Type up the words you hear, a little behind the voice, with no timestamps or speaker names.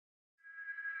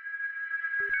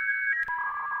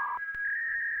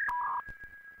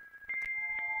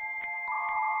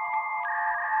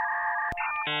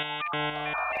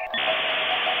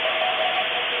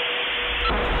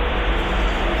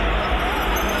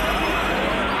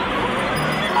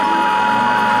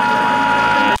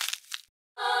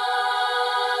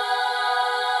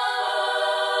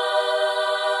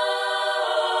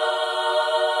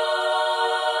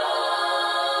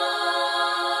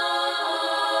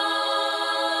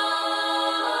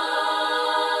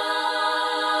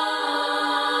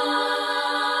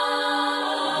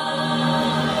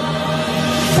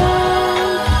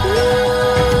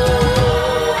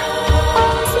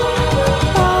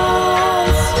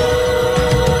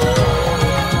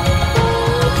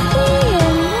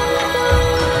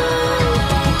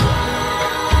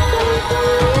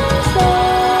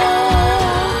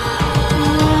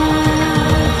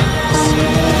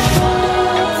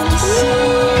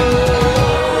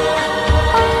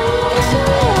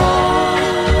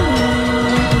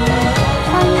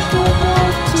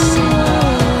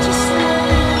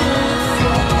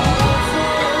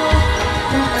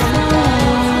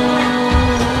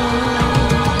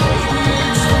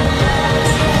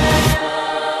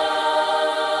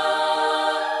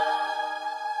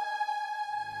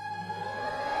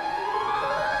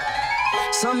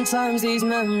Sometimes these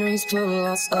memories pull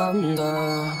us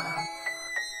under.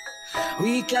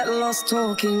 We get lost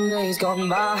talking days gone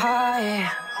by,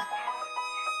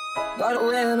 but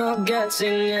we're not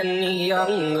getting any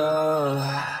younger.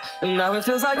 And now it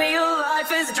feels like real life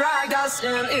has dragged us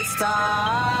in its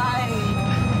tide.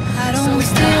 I don't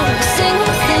steal a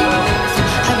single thing.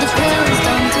 Have the pills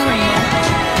done too much?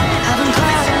 Haven't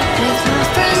caught up with my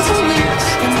friends in weeks,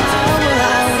 and now we're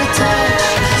out of touch.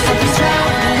 I've been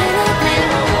drowning in a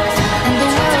blink, and the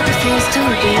world refused to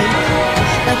be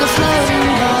like a floating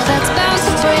ball that's bound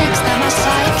to break. Stab my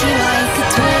psyche like a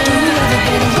twig. Do you ever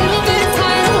get a little bit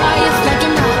tired of life, like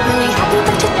you're not really happy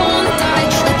but you wanna die,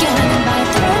 like you're hanging by a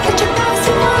thread but you're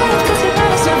passing life cause you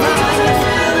gotta survive, like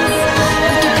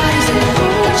your body's in the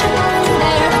room but you're not in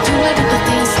there, like you let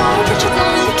empathy inside but you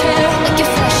don't really care, like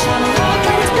you're fresh out of luck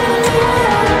and it's been in the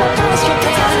air out of what past your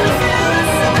care.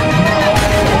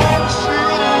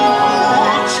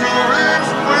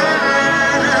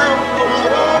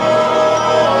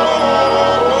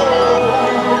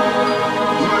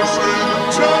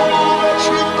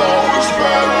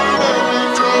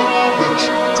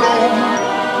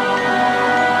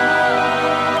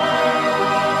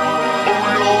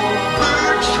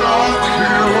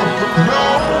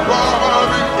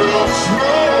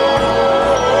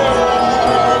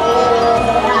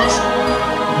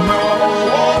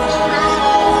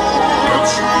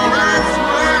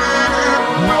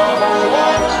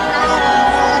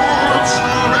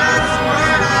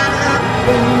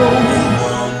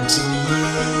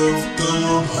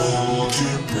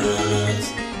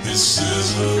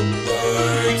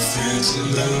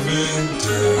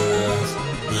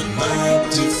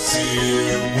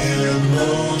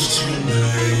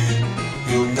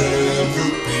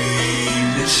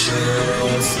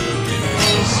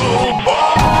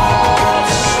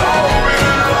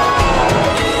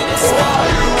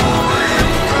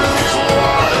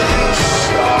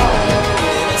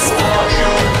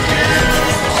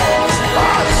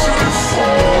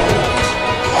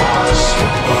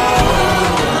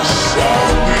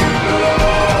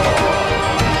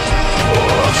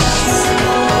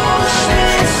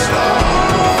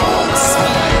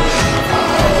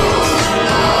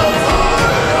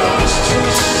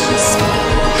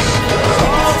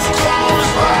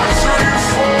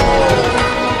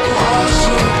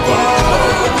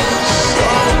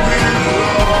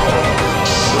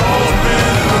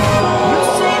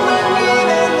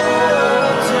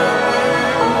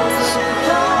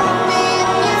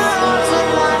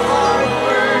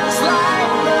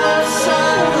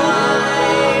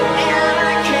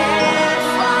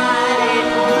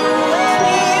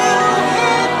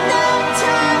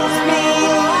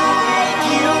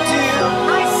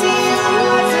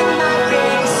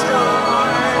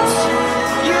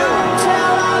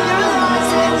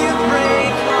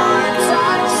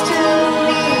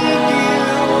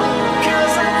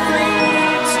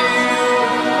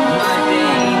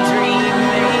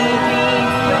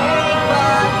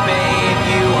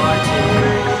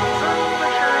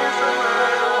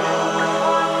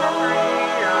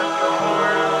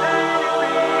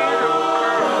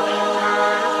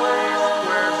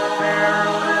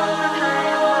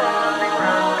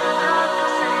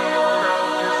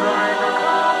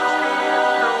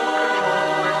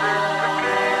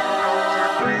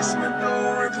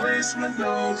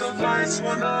 No, the light's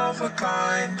one of a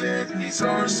kind. It needs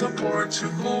our support to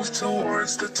move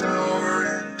towards the tower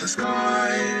in the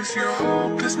sky. if your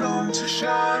hope is known to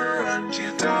shatter and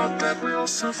you doubt that we'll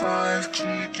survive,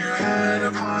 keep your head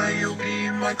up high, you'll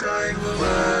be my guide, we'll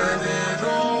let it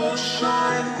all